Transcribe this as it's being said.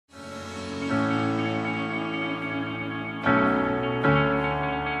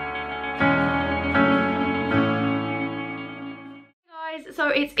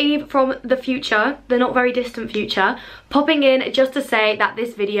it's Eve from the future, the not very distant future, popping in just to say that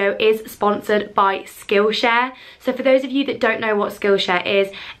this video is sponsored by Skillshare. So for those of you that don't know what Skillshare is,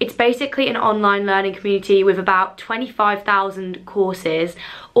 it's basically an online learning community with about 25,000 courses,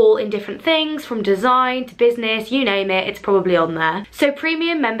 all in different things, from design to business, you name it, it's probably on there. So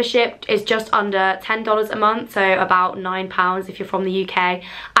premium membership is just under $10 a month, so about £9 if you're from the UK,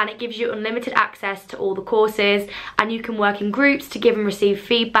 and it gives you unlimited access to all the courses, and you can work in groups to give and receive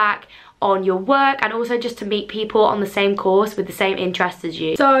feedback on your work, and also just to meet people on the same course with the same interests as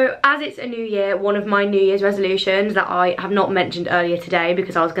you. So as it's a new year, one of my New Year's resolutions that I have not mentioned earlier today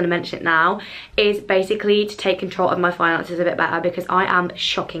because I was going to mention it now is basically to take control of my finances a bit better, because I am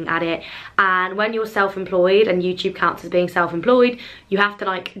shocking at it. And when you're self-employed, and YouTube counts as being self-employed, you have to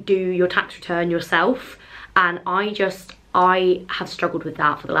like do your tax return yourself, and I have struggled with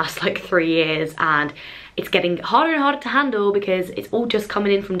that for the last like 3 years, and it's getting harder and harder to handle because it's all just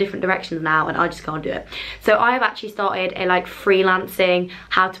coming in from different directions now, and I just can't do it. So I have actually started a like freelancing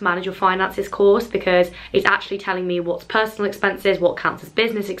how to manage your finances course, because it's actually telling me what's personal expenses, what counts as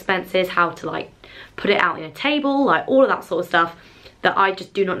business expenses, how to like put it out in a table, like all of that sort of stuff that I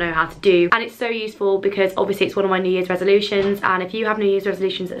just do not know how to do. And it's so useful because obviously it's one of my New Year's resolutions, and if you have New Year's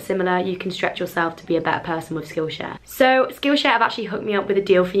resolutions that are similar, you can stretch yourself to be a better person with Skillshare. So Skillshare have actually hooked me up with a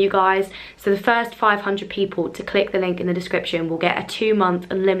deal for you guys. So the first 500 people to click the link in the description will get a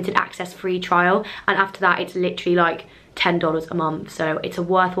 2-month unlimited access free trial, and after that it's literally like $10 a month. So it's a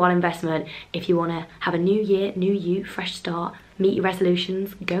worthwhile investment if you want to have a new year, new you, fresh start, meet your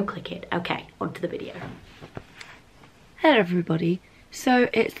resolutions, go click it. Okay, on to the video. Hello everybody. So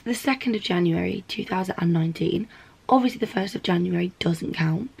it's the 2nd of January 2019. Obviously the 1st of January doesn't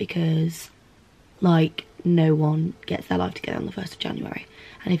count because like no one gets their life together on the 1st of January.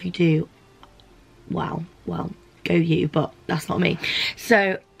 And if you do, wow, well, go you, but that's not me.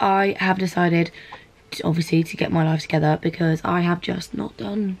 So I have decided obviously to get my life together because I have just not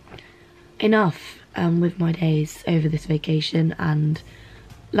done enough with my days over this vacation, and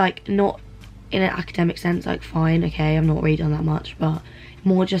like not in an academic sense, like fine, okay, I'm not really done that much, but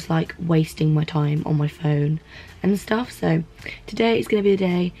more just like wasting my time on my phone and stuff. So today is going to be the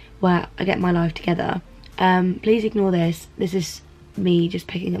day where I get my life together. Please ignore this. This is me just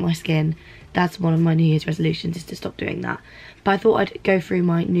picking at my skin. That's one of my New Year's resolutions, is to stop doing that. But I thought I'd go through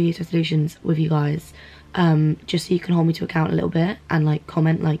my New Year's resolutions with you guys, just so you can hold me to account a little bit and like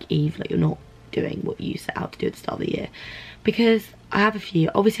comment like, Eve, like you're not doing what you set out to do at the start of the year. Because I have a few.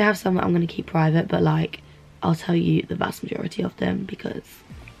 Obviously I have some that I'm going to keep private, but like I'll tell you the vast majority of them because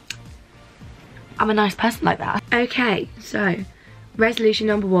I'm a nice person like that. Okay, so resolution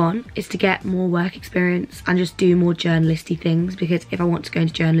number 1 is to get more work experience and just do more journalisty things, because if I want to go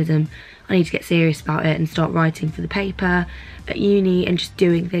into journalism I need to get serious about it and start writing for the paper at uni and just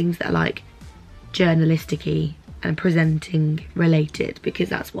doing things that are like journalistic-y and presenting related, because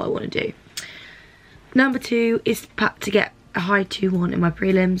that's what I want to do. Number 2 is to get a high 2-1 in my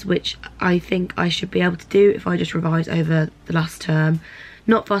prelims, which I think I should be able to do if I just revise over the last term.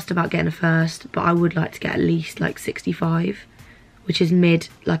 Not fussed about getting a first, but I would like to get at least like 65, which is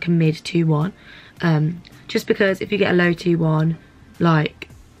like a mid 2-1. Just because if you get a low 2-1, like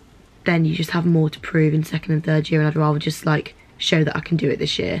then you just have more to prove in 2nd and 3rd year, and I'd rather just like show that I can do it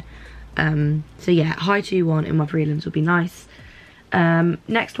this year. So yeah, high 2-1 in my prelims would be nice.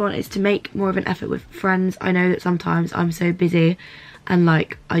 Next one is to make more of an effort with friends. I know that sometimes I'm so busy and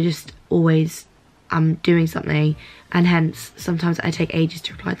like I just always am doing something, and hence sometimes I take ages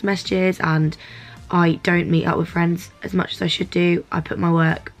to reply to messages and I don't meet up with friends as much as I should do. I put my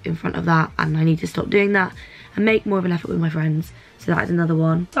work in front of that, and I need to stop doing that and make more of an effort with my friends. So that is another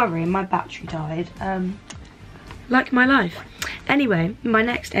one. Sorry, my battery died. Like my life. Anyway, my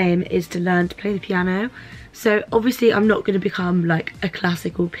next aim is to learn to play the piano. So obviously I'm not going to become like a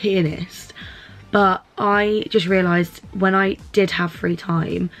classical pianist, but I just realised when I did have free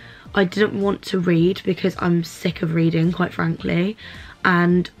time, I didn't want to read because I'm sick of reading, quite frankly,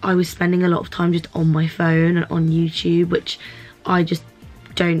 and I was spending a lot of time just on my phone and on YouTube, which I just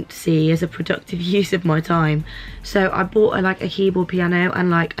don't see as a productive use of my time. So I bought a keyboard piano, and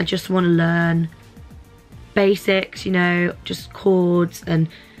like I just want to learn basics, you know, just chords, and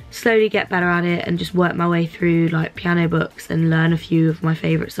slowly get better at it and just work my way through like piano books and learn a few of my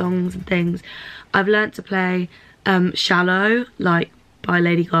favourite songs and things. I've learnt to play Shallow, like by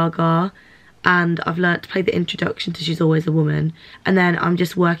Lady Gaga, and I've learnt to play the introduction to She's Always a Woman, and then I'm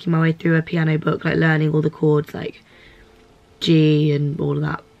just working my way through a piano book, like learning all the chords like G and all of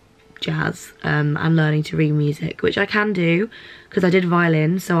that jazz, and learning to read music, which I can do because I did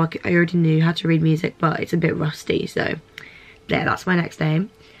violin, so I already knew how to read music, but it's a bit rusty, so yeah, that's my next aim.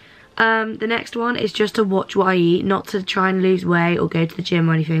 The next one is just to watch what I eat, not to try and lose weight or go to the gym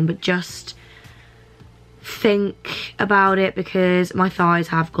or anything, but just think about it, because my thighs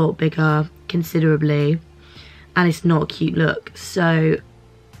have got bigger considerably and it's not a cute look. So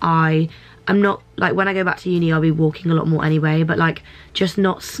I'm not, like, when I go back to uni I'll be walking a lot more anyway, but like just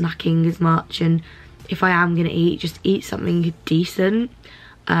not snacking as much, and if I am gonna eat, just eat something decent,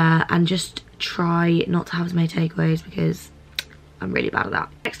 and just try not to have as many takeaways because I'm really bad at that.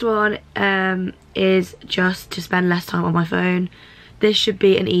 Next one is just to spend less time on my phone. This should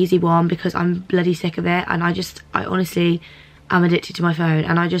be an easy one because I'm bloody sick of it, and I honestly am addicted to my phone,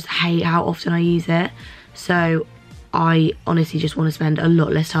 and I just hate how often I use it. So I honestly just want to spend a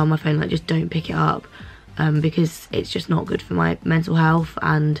lot less time on my phone, like just don't pick it up, because it's just not good for my mental health,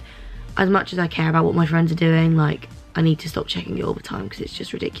 and as much as I care about what my friends are doing, like I need to stop checking it all the time because it's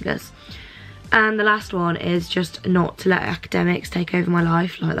just ridiculous. And the last one is just not to let academics take over my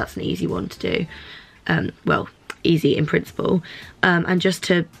life. Like, that's an easy one to do. Well, easy in principle. And just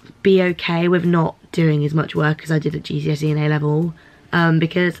to be okay with not doing as much work as I did at GCSE and A-level.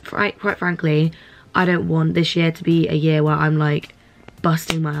 Because quite frankly, I don't want this year to be a year where I'm like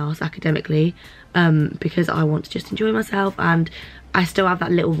busting my ass academically. Because I want to just enjoy myself, and I still have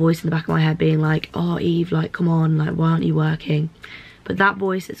that little voice in the back of my head being like, oh Eve, like come on, like why aren't you working? But that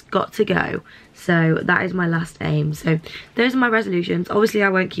voice has got to go. So that is my last aim. So those are my resolutions. Obviously I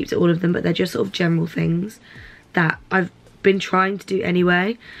won't keep to all of them, but they're just sort of general things that I've been trying to do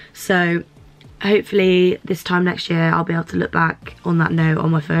anyway. So hopefully this time next year I'll be able to look back on that note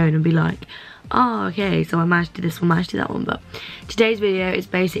on my phone and be like, oh okay, so I managed to do this one, managed to do that one. But today's video is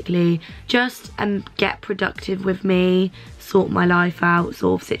basically just get productive with me, sort my life out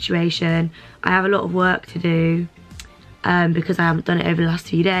sort of situation. I have a lot of work to do, because I haven't done it over the last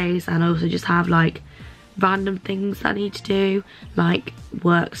few days, and I also just have like random things that I need to do, like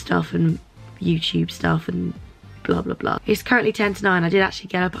work stuff and YouTube stuff and blah blah blah. It's currently 10 to 9. I did actually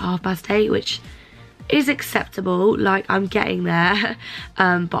get up at 8:30, which is acceptable, like I'm getting there.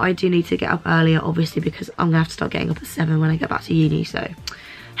 But I do need to get up earlier obviously, because I'm gonna have to start getting up at 7 when I get back to uni, so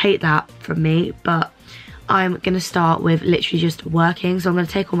hate that from me. But I'm gonna start with literally just working. So I'm gonna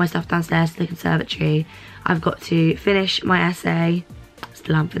take all my stuff downstairs to the conservatory. I've got to finish my essay.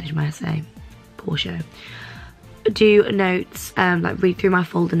 Still haven't finished my essay. Poor show. Do notes, like read through my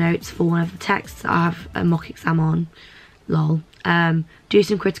folder notes for one of the texts I have a mock exam on. Lol. Do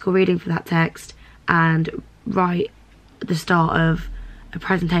some critical reading for that text, and write the start of a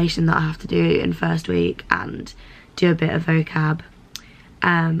presentation that I have to do in first week, and do a bit of vocab.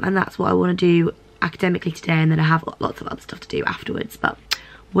 And that's what I want to do academically today, and then I have lots of other stuff to do afterwards, but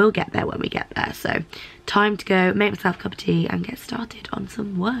we'll get there when we get there. So time to go make myself a cup of tea and get started on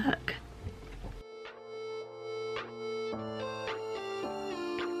some work.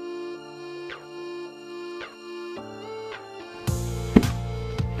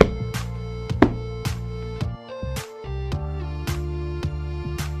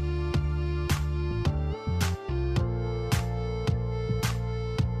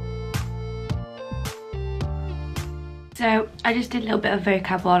 So I just did a little bit of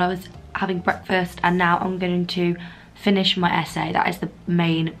vocab while I was having breakfast, and now I'm going to finish my essay. That is the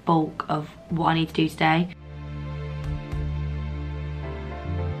main bulk of what I need to do today.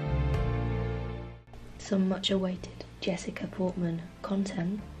 Some much awaited Jessica Portman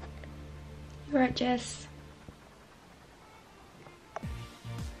content. You right, Jess?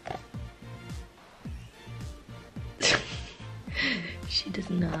 She does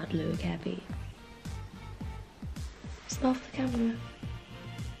not look happy. Smile for the camera.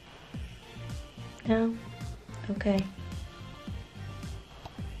 No? Okay.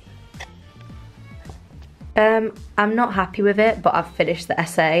 I'm not happy with it, but I've finished the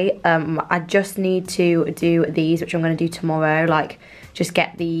essay. I just need to do these, which I'm going to do tomorrow, like just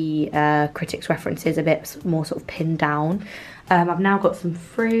get the critics references a bit more sort of pinned down. I've now got some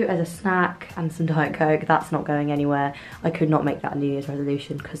fruit as a snack and some Diet Coke. That's not going anywhere. I could not make that a New Year's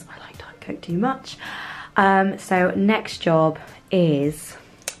resolution because I like Diet Coke too much. So next job is,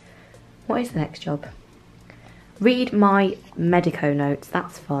 what is the next job? Read my medico notes.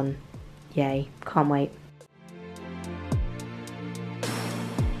 That's fun. Yay, can't wait.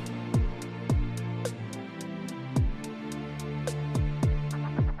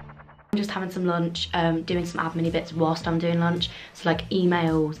 I'm just having some lunch, doing some admin bits whilst I'm doing lunch. So like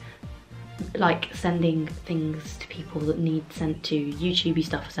emails, like sending things to people that need sent to, YouTubey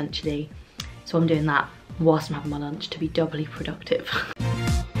stuff essentially. So I'm doing that whilst I'm having my lunch to be doubly productive.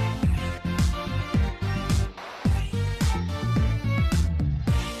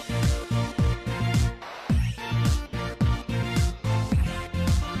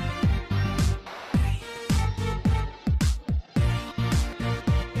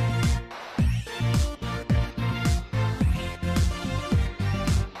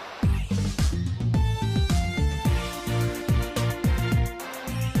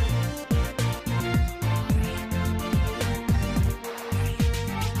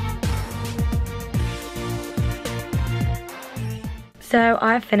 So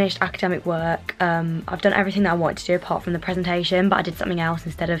I've finished academic work. I've done everything that I wanted to do apart from the presentation, but I did something else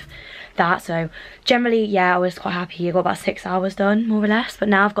instead of that. So generally, yeah, I was quite happy. I got about 6 hours done, more or less, but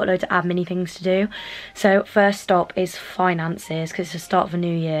now I've got loads of admin things to do. So first stop is finances, because it's the start of a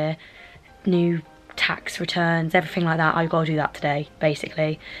new year, new tax returns, everything like that. I've got to do that today,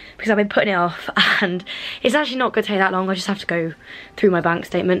 basically, because I've been putting it off, and it's actually not going to take that long. I just have to go through my bank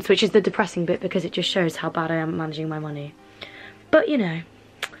statements, which is the depressing bit because it just shows how bad I am managing my money. But you know,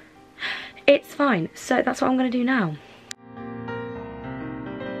 it's fine. So that's what I'm going to do now.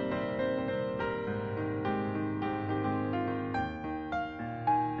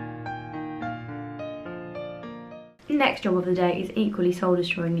 Next job of the day is equally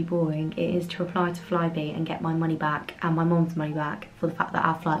soul-destroyingly boring. It is to reply to Flybe and get my money back and my mom's money back for the fact that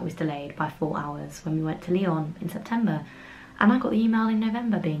our flight was delayed by 4 hours when we went to Lyon in September. And I got the email in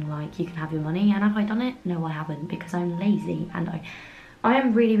November being like, you can have your money. And have I done it? No, I haven't, because I'm lazy, and I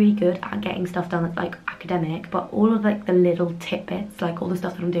am really, really good at getting stuff done that's like academic, but all of like the little tidbits, like all the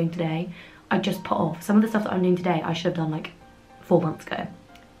stuff that I'm doing today, I just put off. Some of the stuff that I'm doing today I should have done like 4 months ago,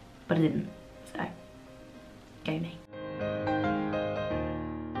 but I didn't, so go me.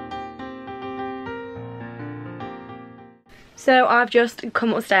 So I've just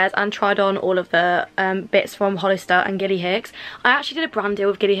come upstairs and tried on all of the bits from Hollister and Gilly Hicks. I actually did a brand deal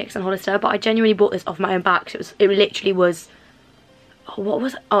with Gilly Hicks and Hollister, but I genuinely bought this off my own back. It literally was, oh, what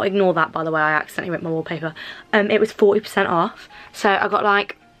was it? Oh, ignore that, by the way, I accidentally ripped my wallpaper. It was 40% off. So I got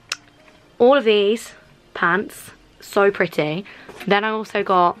like all of these pants, so pretty. Then I also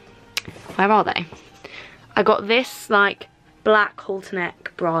got, where are they? I got this like black halter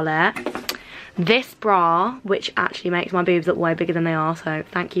neck bralette. This bra, which actually makes my boobs look way bigger than they are, so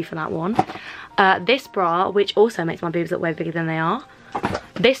thank you for that one. This bra, which also makes my boobs look way bigger than they are.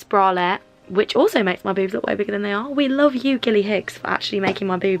 This bralette, which also makes my boobs look way bigger than they are. We love you, Gilly Hicks, for actually making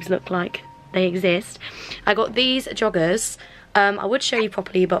my boobs look like they exist. I got these joggers. I would show you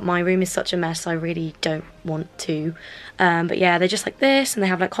properly, but my room is such a mess, so I really don't want to. But yeah, they're just like this, and they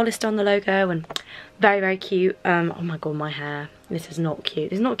have like Hollister on the logo, and very, very cute. Oh my god, my hair. This is not cute.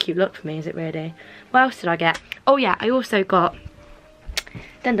 This is not a cute look for me, is it really? What else did I get? Oh yeah, I also got,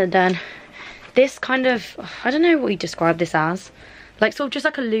 dun dun dun, this kind of, I don't know what you describe this as. Like sort of just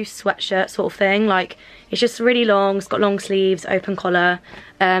like a loose sweatshirt sort of thing. Like it's just really long, it's got long sleeves, open collar,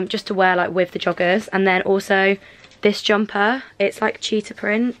 just to wear like with the joggers. And then also this jumper, it's like cheetah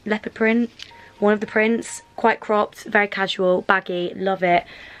print, leopard print, one of the prints, quite cropped, very casual, baggy, love it.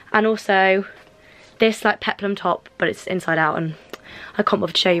 And also this like peplum top, but it's inside out, and I can't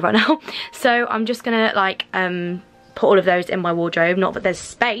bother to show you right now. So I'm just gonna like put all of those in my wardrobe. Not that there's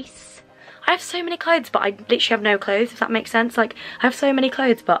space. I have so many clothes, but I literally have no clothes, if that makes sense. Like I have so many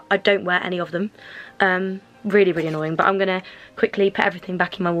clothes, but I don't wear any of them. Really, really annoying. But I'm gonna quickly put everything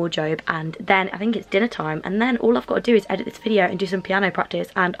back in my wardrobe, and then I think it's dinner time, and then all I've got to do is edit this video and do some piano practice,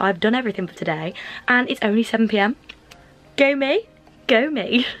 and I've done everything for today, and it's only 7 PM. Go me, go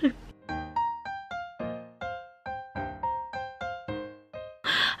me.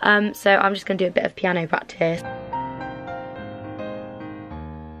 So I'm just gonna do a bit of piano practice.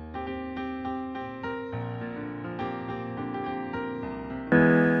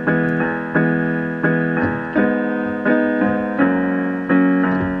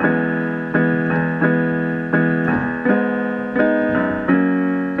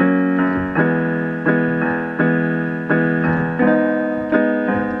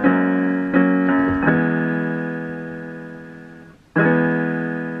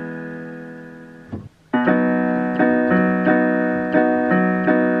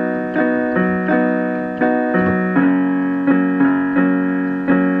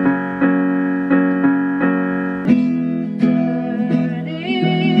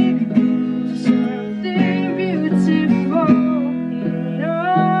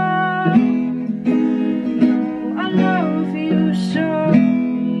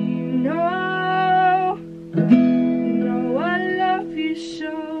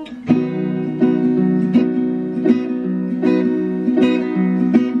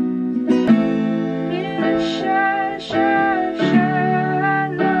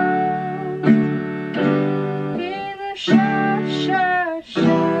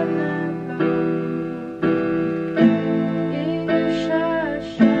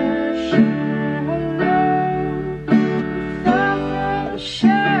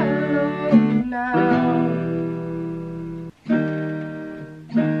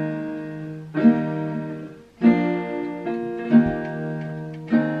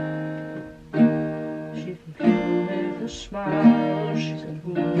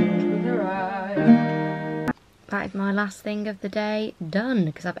 that is my last thing of the day done,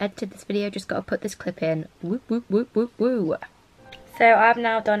 because I've edited this video, just got to put this clip in. Whoop, whoop, whoop, whoop, whoop. So I've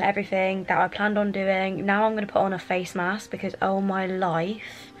now done everything that I planned on doing. Now I'm going to put on a face mask because, oh my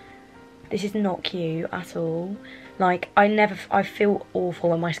life, this is not cute at all. Like, I feel awful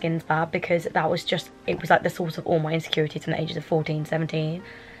when my skin's bad, because it was like the source of all my insecurities from the ages of 14, 17.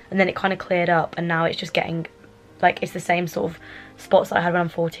 And then it kind of cleared up, and now it's just getting, like, it's the same sort of spots that I had when I'm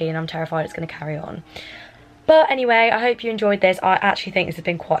 14. I'm terrified it's going to carry on. But anyway, I hope you enjoyed this. I actually think this has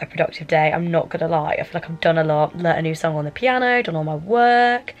been quite a productive day. I'm not gonna lie. I feel like I've done a lot. Learnt a new song on the piano, done all my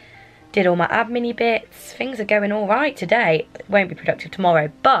work, did all my admin-y bits. Things are going all right today. It won't be productive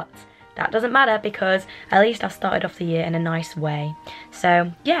tomorrow, but that doesn't matter, because at least I've started off the year in a nice way.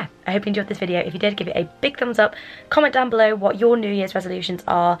 So yeah, I hope you enjoyed this video. If you did, give it a big thumbs up. Comment down below what your New Year's resolutions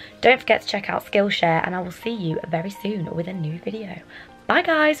are. Don't forget to check out Skillshare, and I will see you very soon with a new video. Bye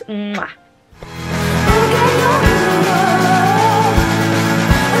guys. Mwah.